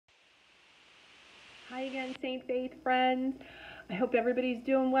Hi again, St. Faith friends. I hope everybody's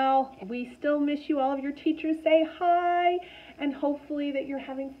doing well. We still miss you. All of your teachers say hi, and hopefully that you're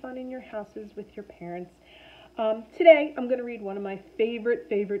having fun in your houses with your parents. Today, I'm going to read one of my favorite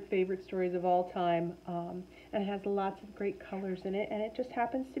stories of all time, and it has lots of great colors in it, and it just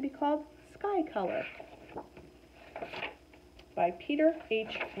happens to be called Sky Color by Peter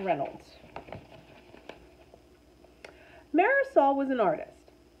H. Rynolds. Marisol was an artist.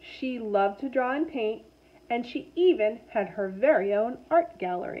 She loved to draw and paint, and she even had her very own art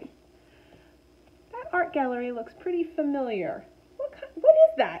gallery. That art gallery looks pretty familiar. What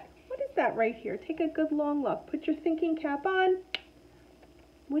is that? What is that right here? Take a good long look. Put your thinking cap on.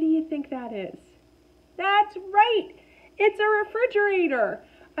 What do you think that is? That's right! It's a refrigerator!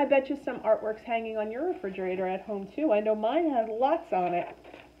 I bet you some artwork's hanging on your refrigerator at home too. I know mine has lots on it.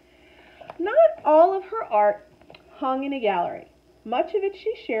 Not all of her art hung in a gallery. Much of it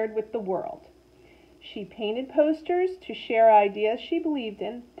she shared with the world. She painted posters to share ideas she believed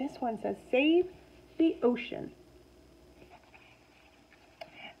in. This one says, "Save the ocean."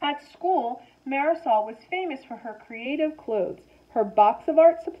 At school, Marisol was famous for her creative clothes, her box of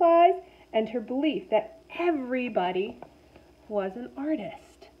art supplies, and her belief that everybody was an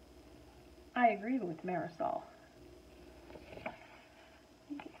artist. I agree with Marisol.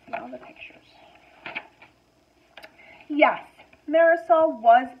 You can see all the pictures. Yes, Marisol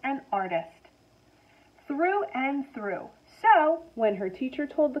was an artist, through and through. So, when her teacher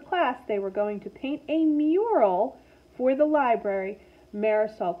told the class they were going to paint a mural for the library,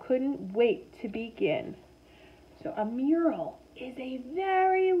 Marisol couldn't wait to begin. So a mural is a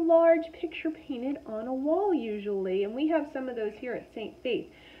very large picture painted on a wall usually, and we have some of those here at St.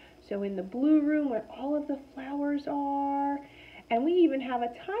 Faith. So in the blue room where all of the flowers are, and we even have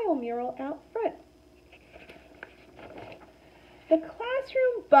a tile mural out front. The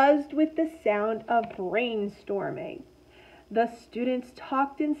classroom buzzed with the sound of brainstorming. The students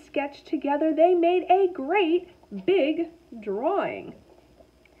talked and sketched together. They made a great big drawing.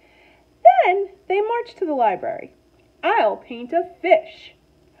 Then they marched to the library. "I'll paint a fish."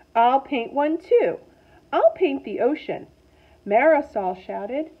 "I'll paint one too." "I'll paint the ocean." Marisol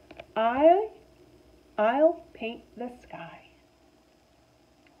shouted, I'll paint the sky."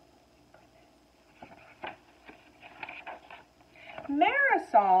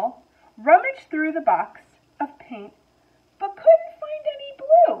 Marisol rummaged through the box of paint, but couldn't find any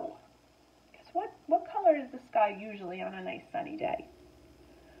blue. Guess what color is the sky usually on a nice sunny day?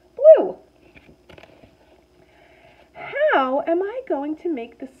 Blue. How am I going to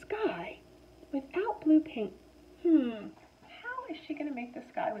make the sky without blue paint? How is she going to make the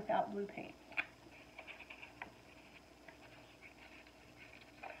sky without blue paint?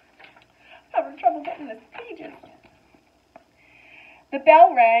 Having trouble getting the pages. The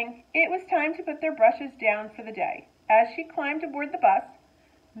bell rang. It was time to put their brushes down for the day. As she climbed aboard the bus,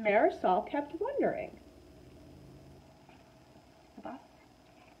 Marisol kept wondering. The bus?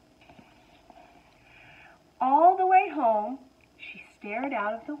 All the way home, she stared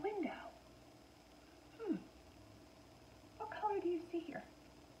out of the window. What color do you see here?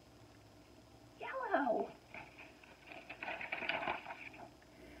 Yellow.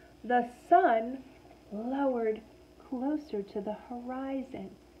 The sun lowered closer to the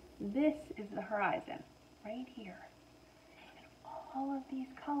horizon. This is the horizon, right here. And all of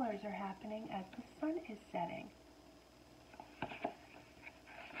these colors are happening as the sun is setting.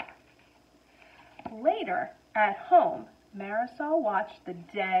 Later, at home, Marisol watched the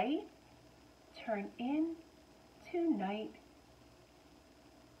day turn into night.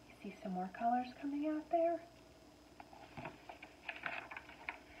 You see some more colors coming out there?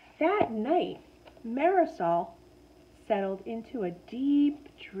 That night, Marisol settled into a deep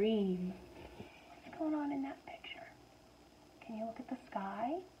dream. What's going on in that picture? Can you look at the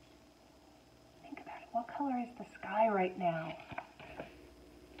sky? Think about it. What color is the sky right now?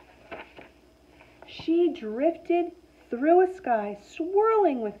 She drifted through a sky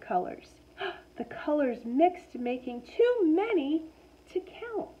swirling with colors. The colors mixed, making too many to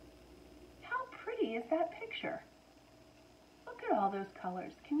count. How pretty is that picture? Look at all those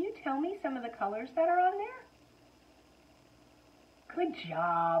colors. Can you tell me some of the colors that are on there? Good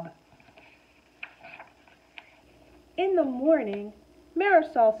job. In the morning,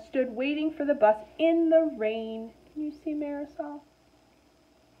 Marisol stood waiting for the bus in the rain. Can you see Marisol?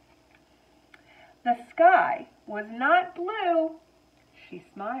 The sky was not blue. She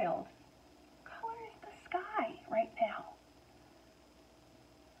smiled. What color is the sky right now?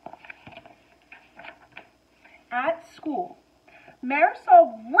 At school,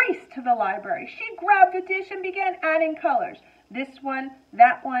 Marisol raced to the library. She grabbed a dish and began adding colors. This one,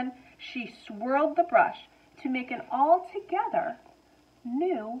 that one. She swirled the brush to make an altogether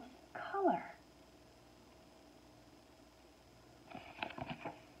new color.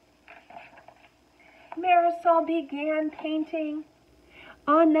 Marisol began painting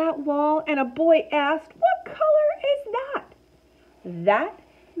on that wall, and a boy asked, "What color is that?" That,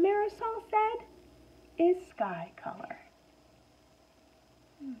 Marisol said, is sky color.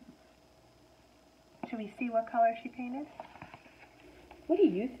 Should we see what color she painted? What do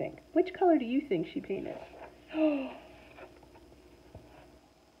you think? Which color do you think she painted? She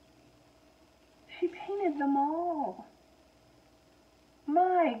painted them all.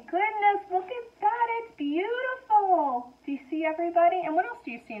 My goodness, look at that. It's beautiful. Do you see everybody? And what else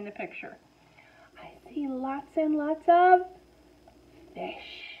do you see in the picture? I see lots and lots of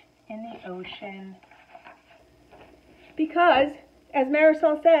fish in the ocean. Because, as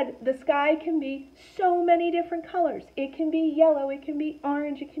Marisol said, the sky can be so many different colors. It can be yellow, it can be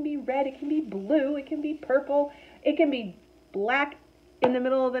orange, it can be red, it can be blue, it can be purple, it can be black in the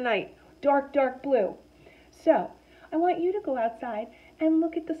middle of the night, dark, dark blue. So, I want you to go outside and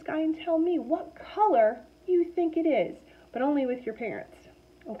look at the sky and tell me what color you think it is, but only with your parents.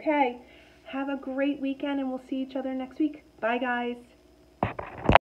 Okay? Have a great weekend, and we'll see each other next week. Bye, guys.